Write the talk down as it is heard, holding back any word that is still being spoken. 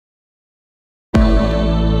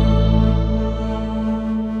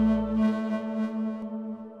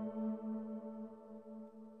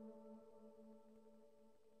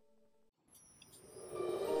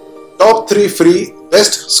3 free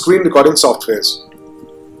best screen recording softwares.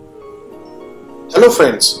 Hello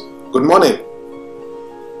friends, good morning.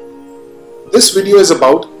 This video is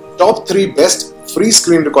about top 3 best free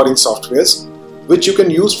screen recording softwares which you can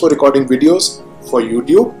use for recording videos for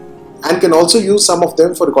YouTube and can also use some of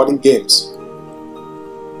them for recording games.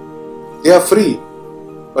 They are free,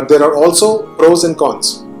 but there are also pros and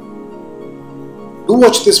cons. Do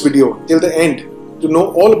watch this video till the end to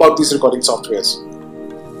know all about these recording softwares.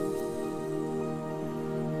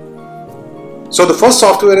 So the first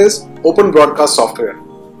software is Open Broadcast software.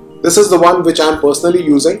 This is the one which I am personally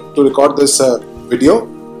using to record this video.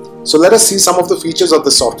 So let us see some of the features of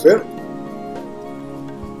the software.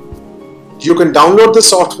 You can download the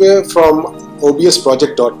software from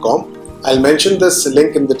obsproject.com. I'll mention this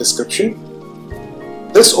link in the description.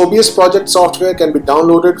 This OBS Project software can be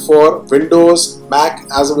downloaded for Windows, Mac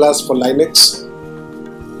as well as for Linux.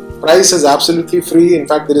 Price is absolutely free. In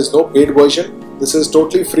fact, there is no paid version. This is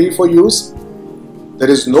totally free for use. There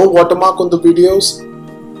is no watermark on the videos,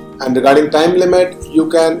 and regarding time limit, you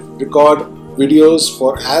can record videos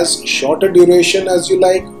for as shorter duration as you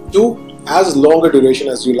like to as longer duration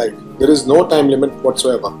as you like. There is no time limit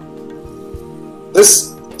whatsoever.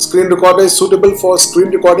 This screen recorder is suitable for screen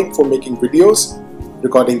recording for making videos,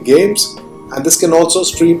 recording games, and this can also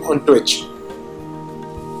stream on Twitch.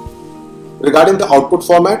 Regarding the output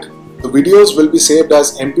format, the videos will be saved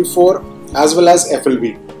as MP4 as well as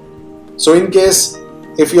FLV. So in case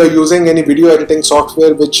if you are using any video editing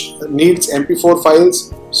software which needs MP4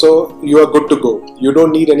 files, so you are good to go. You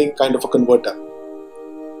don't need any kind of a converter.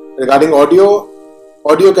 Regarding audio,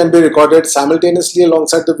 audio can be recorded simultaneously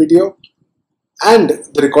alongside the video, and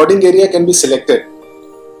the recording area can be selected.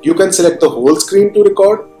 You can select the whole screen to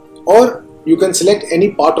record, or you can select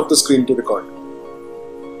any part of the screen to record.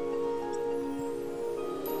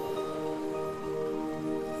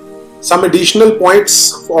 Some additional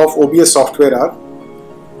points of OBS software are: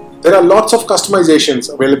 there are lots of customizations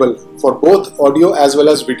available for both audio as well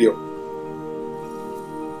as video.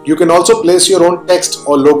 You can also place your own text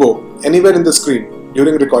or logo anywhere in the screen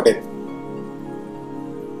during recording.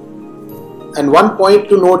 And one point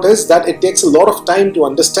to note is that it takes a lot of time to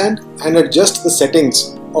understand and adjust the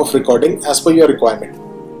settings of recording as per your requirement.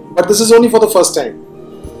 But this is only for the first time.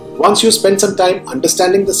 Once you spend some time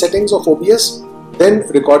understanding the settings of OBS, then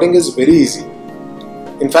recording is very easy.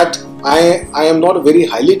 In fact, I am not a very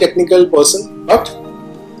highly technical person, but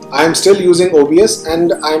I am still using OBS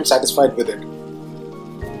and I am satisfied with it.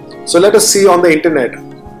 So let us see on the internet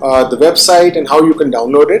the website and how you can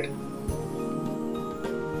download it.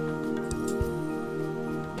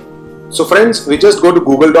 So friends, we just go to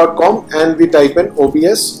google.com and we type in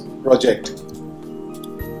OBS Project.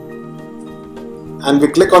 And we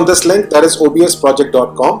click on this link, that is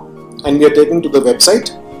obsproject.com, and we are taken to the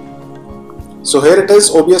website. So here it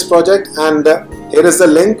is, OBS Project, and here is the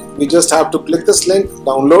link. We just have to click this link,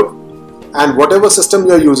 download, and whatever system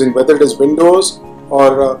you are using, whether it is Windows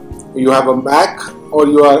or you have a Mac or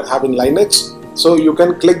you are having Linux, so you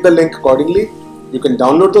can click the link accordingly. You can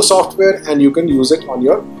download the software and you can use it on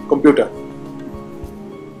your computer.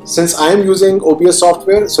 Since I am using OBS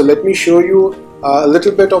software, so let me show you a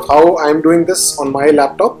little bit of how I am doing this on my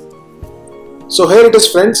laptop. So here it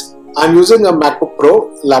is, friends. I am using a MacBook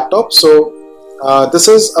Pro laptop. So this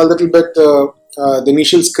is a little bit the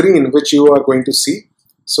initial screen which you are going to see.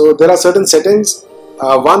 So there are certain settings.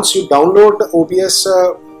 Once you download the OBS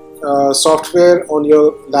software on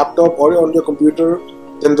your laptop or on your computer,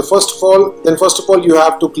 then first of all you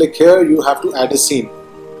have to click here. You have to add a scene.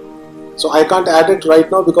 So I can't add it right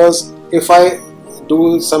now because if I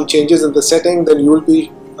do some changes in the setting, then you will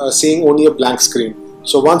be seeing only a blank screen.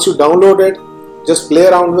 So once you download it, just play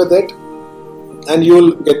around with it and you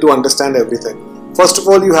will get to understand everything. First of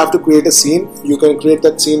all, you have to create a scene. You can create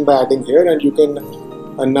that scene by adding here, and you can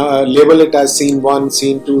label it as scene 1,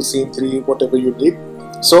 scene 2, scene 3, whatever you need.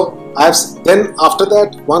 So then after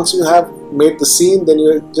that, once you have made the scene, then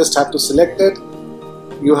you just have to select it.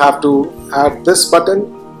 You have to add this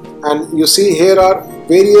button, and you see here are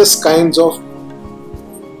various kinds of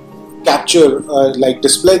capture, like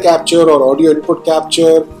display capture or audio input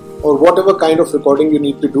capture, or whatever kind of recording you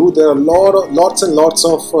need to do. There are lots and lots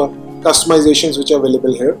of customizations which are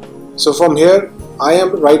available here. So from here, I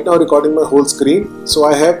am right now recording my whole screen. So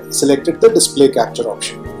I have selected the display capture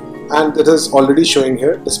option, and it is already showing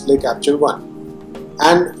here display capture 1.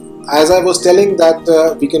 And as I was telling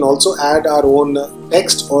that we can also add our own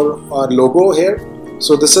text or our logo here.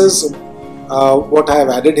 So this is what I have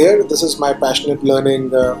added here. This is my passionate learning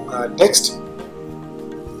text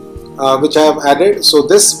which I have added. So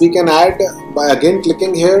this we can add by again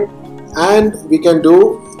clicking here, and we can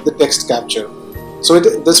do the text capture. So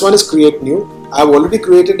this one is create new. I've already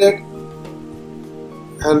created it,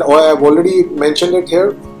 and I've already mentioned it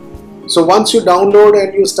here. So once you download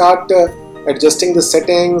and you start adjusting the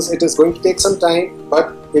settings, it is going to take some time,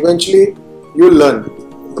 but eventually you'll learn.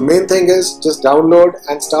 The main thing is just download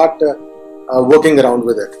and start working around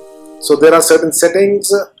with it. So there are certain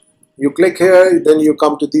settings. You click here, then you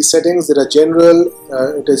come to these settings. There are general,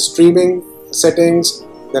 it is streaming settings,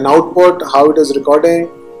 then output, how it is recording.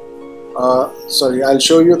 Sorry, I'll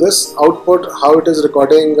show you this output, how it is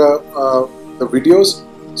recording the videos.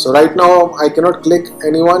 So right now I cannot click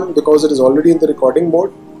anyone because it is already in the recording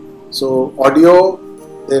mode. So audio,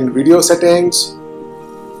 then video settings.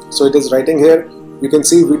 So it is writing here. You can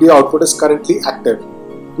see video output is currently active.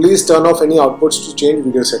 Please turn off any outputs to change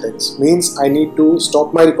video settings. Means I need to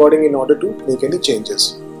stop my recording in order to make any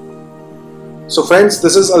changes. So friends,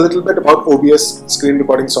 this is a little bit about OBS screen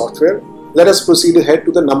recording software. Let us proceed ahead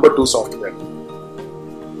to the number 2 software.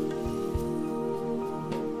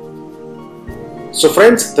 So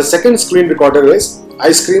friends, the second screen recorder is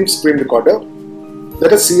Ice Cream Screen Recorder.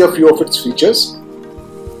 Let us see a few of its features.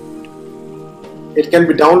 It can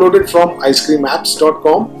be downloaded from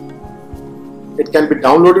icecreamapps.com. It can be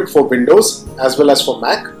downloaded for Windows as well as for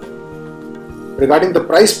Mac. Regarding the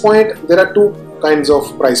price point, there are two kinds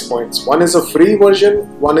of price points. One is a free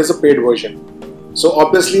version, one is a paid version. So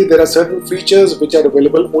obviously there are certain features which are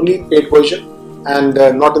available only in paid version and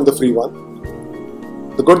not in the free one.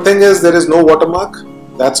 The good thing is there is no watermark.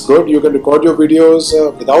 That's good. You can record your videos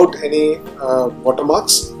without any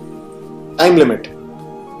watermarks. Time limit.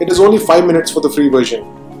 It is only 5 minutes for the free version.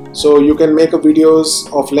 So you can make a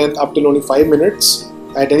videos of length up till only 5 minutes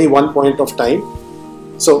at any one point of time.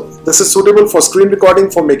 So this is suitable for screen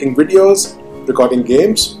recording, for making videos, recording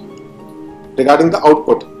games. Regarding the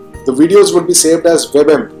output, the videos would be saved as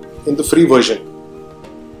WebM in the free version.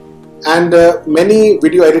 And many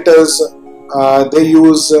video editors, they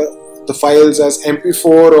use the files as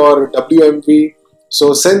MP4 or WMV.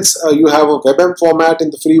 So since you have a WebM format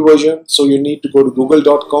in the free version, so you need to go to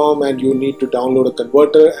google.com and you need to download a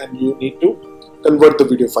converter and you need to convert the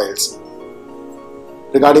video files.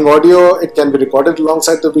 Regarding audio, it can be recorded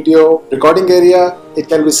alongside the video. Recording area, it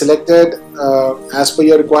can be selected as per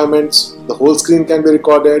your requirements. The whole screen can be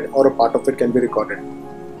recorded or a part of it can be recorded.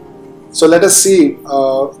 So let us see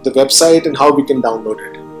the website and how we can download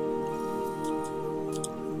it.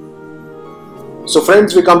 So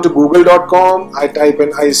friends, we come to google.com. I type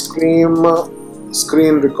in Ice Cream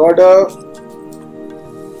Screen Recorder.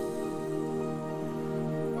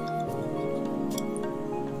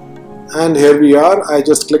 And here we are. I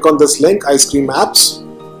just click on this link, Ice Cream Apps.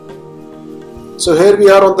 So here we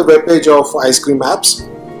are on the web page of Ice Cream Apps.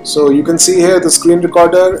 So you can see here the screen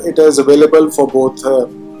recorder. It is available for both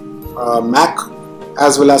Mac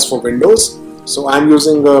as well as for Windows. So I'm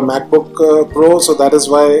using a MacBook Pro, so that is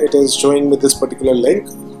why it is showing me this particular link.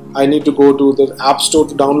 I need to go to the App Store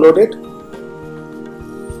to download it.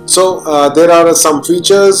 So there are some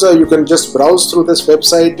features. You can just browse through this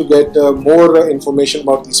website to get more information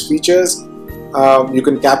about these features. You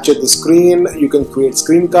can capture the screen, you can create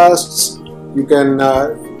screencasts, you can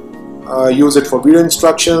use it for video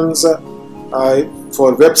instructions,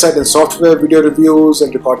 for website and software video reviews,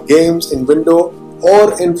 and record games in window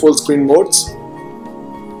or in full screen modes.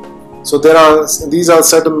 So these are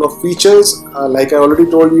certain of features, like I already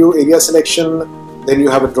told you, area selection, then you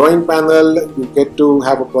have a drawing panel, you get to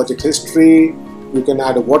have a project history, you can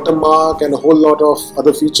add a watermark and a whole lot of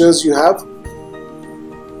other features you have.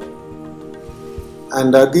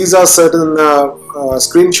 And these are certain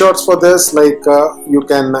screenshots for this, like you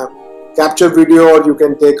can capture video or you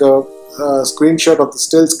can take a screenshot of the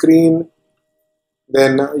still screen.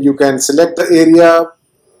 Then you can select the area,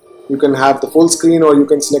 you can have the full screen or you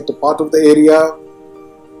can select a part of the area.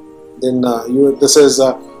 Then this is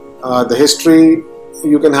the history.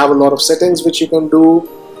 You can have a lot of settings which you can do.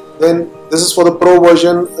 Then this is for the Pro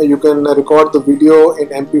version. You can record the video in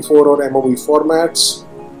MP4 or MOV formats.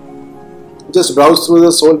 Just browse through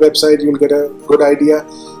this whole website, you'll get a good idea.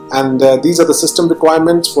 And these are the system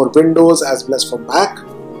requirements for Windows as well as for Mac.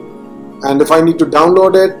 And if I need to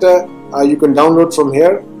download it, you can download from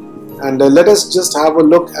here. And let us just have a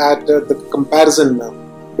look at the comparison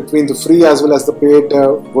between the free as well as the paid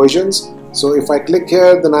versions. So if I click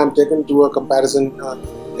here, then I'm taken to a comparison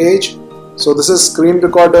page. So this is Screen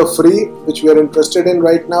Recorder Free, which we are interested in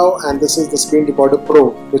right now, and this is the Screen Recorder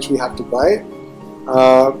Pro, which we have to buy.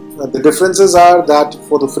 The differences are that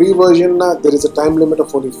for the free version, there is a time limit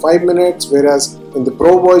of only 5 minutes, whereas in the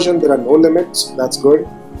Pro version, there are no limits. That's good.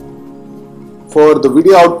 For the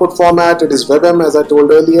video output format, it is WebM, as I told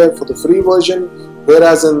earlier. For the free version,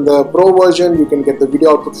 whereas in the Pro version you can get the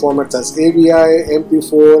video output formats as AVI,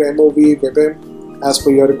 MP4, MOV, WebM as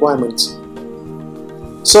per your requirements.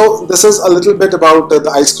 So this is a little bit about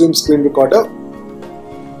the Ice Cream screen recorder.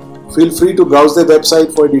 Feel free to browse their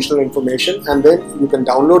website for additional information, and then you can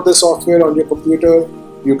download the software on your computer.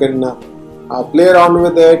 You can play around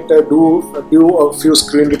with it, do a few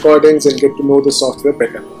screen recordings and get to know the software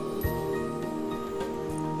better.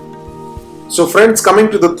 So friends,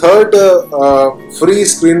 coming to the third free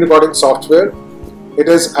screen recording software, it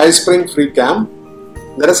is iSpring Free Cam.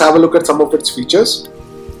 Let us have a look at some of its features.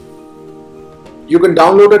 You can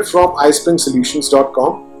download it from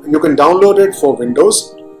iSpringSolutions.com. You can download it for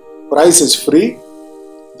Windows. Price is free.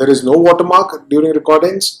 There is no watermark during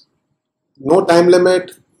recordings. No time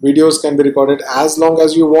limit. Videos can be recorded as long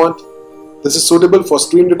as you want. This is suitable for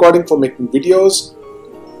screen recording for making videos.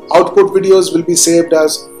 Output videos will be saved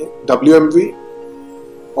as WMV.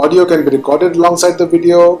 Audio can be recorded alongside the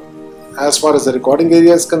video. As far as the recording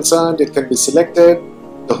area is concerned, it can be selected.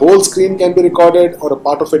 The whole screen can be recorded or a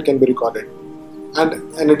part of it can be recorded. And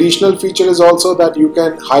an additional feature is also that you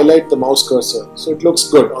can highlight the mouse cursor, so it looks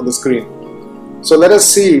good on the screen. So let us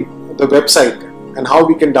see the website and how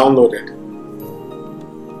we can download it.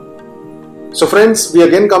 So friends, we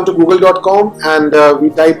again come to google.com and we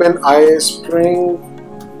type in iSpring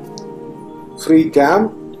Free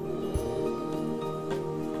Cam.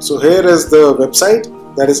 So here is the website,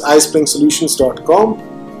 that is iSpringSolutions.com.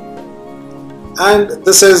 And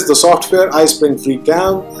this is the software iSpring Free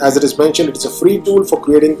Cam. As it is mentioned, it's a free tool for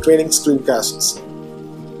creating training screencasts.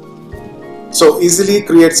 So easily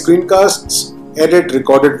create screencasts, edit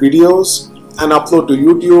recorded videos and upload to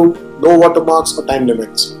YouTube, no watermarks or time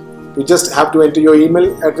limits. You just have to enter your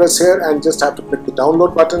email address here and just have to click the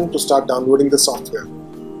download button to start downloading the software.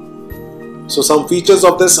 So some features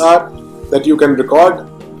of this are that you can record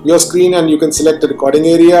your screen and you can select the recording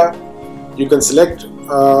area. You can select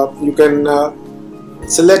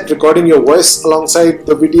recording your voice alongside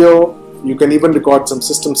the video. You can even record some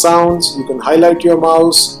system sounds. You can highlight your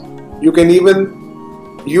mouse. You can even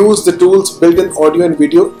use the tool's built-in audio and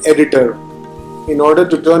video editor in order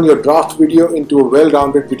to turn your draft video into a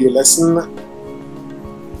well-rounded video lesson.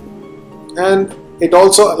 And it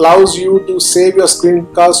also allows you to save your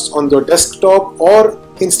screencasts on your desktop or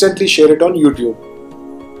instantly share it on YouTube.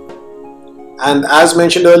 And as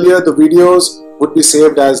mentioned earlier, the videos would be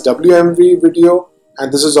saved as WMV video,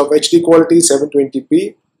 and this is of HD quality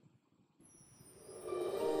 720p.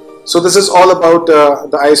 So this is all about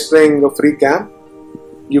the iSpring Free Cam.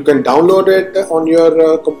 You can download it on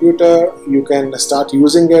your computer, you can start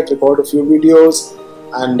using it, record a few videos,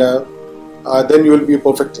 and then you will be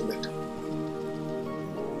perfect in it.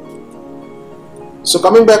 So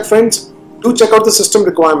coming back friends, do check out the system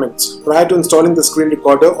requirements prior to installing the screen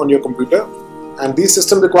recorder on your computer, and these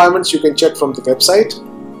system requirements you can check from the website.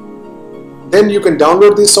 Then you can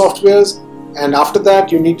download these softwares, and after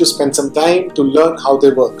that you need to spend some time to learn how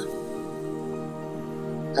they work.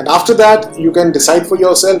 And after that you can decide for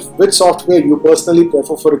yourself which software you personally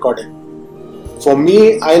prefer for recording. For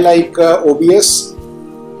me, I like OBS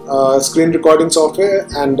screen recording software,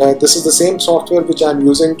 and this is the same software which I am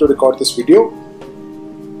using to record this video.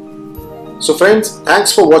 So friends,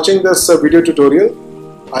 thanks for watching this video tutorial.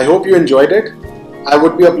 I hope you enjoyed it. I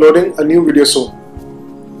would be uploading a new video soon.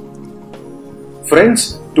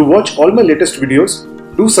 Friends, to watch all my latest videos,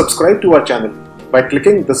 do subscribe to our channel by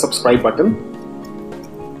clicking the subscribe button.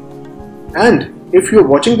 And if you are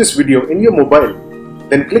watching this video in your mobile,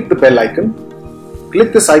 then click the bell icon.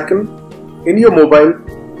 Click this icon in your mobile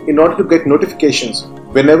in order to get notifications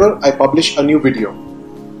whenever I publish a new video.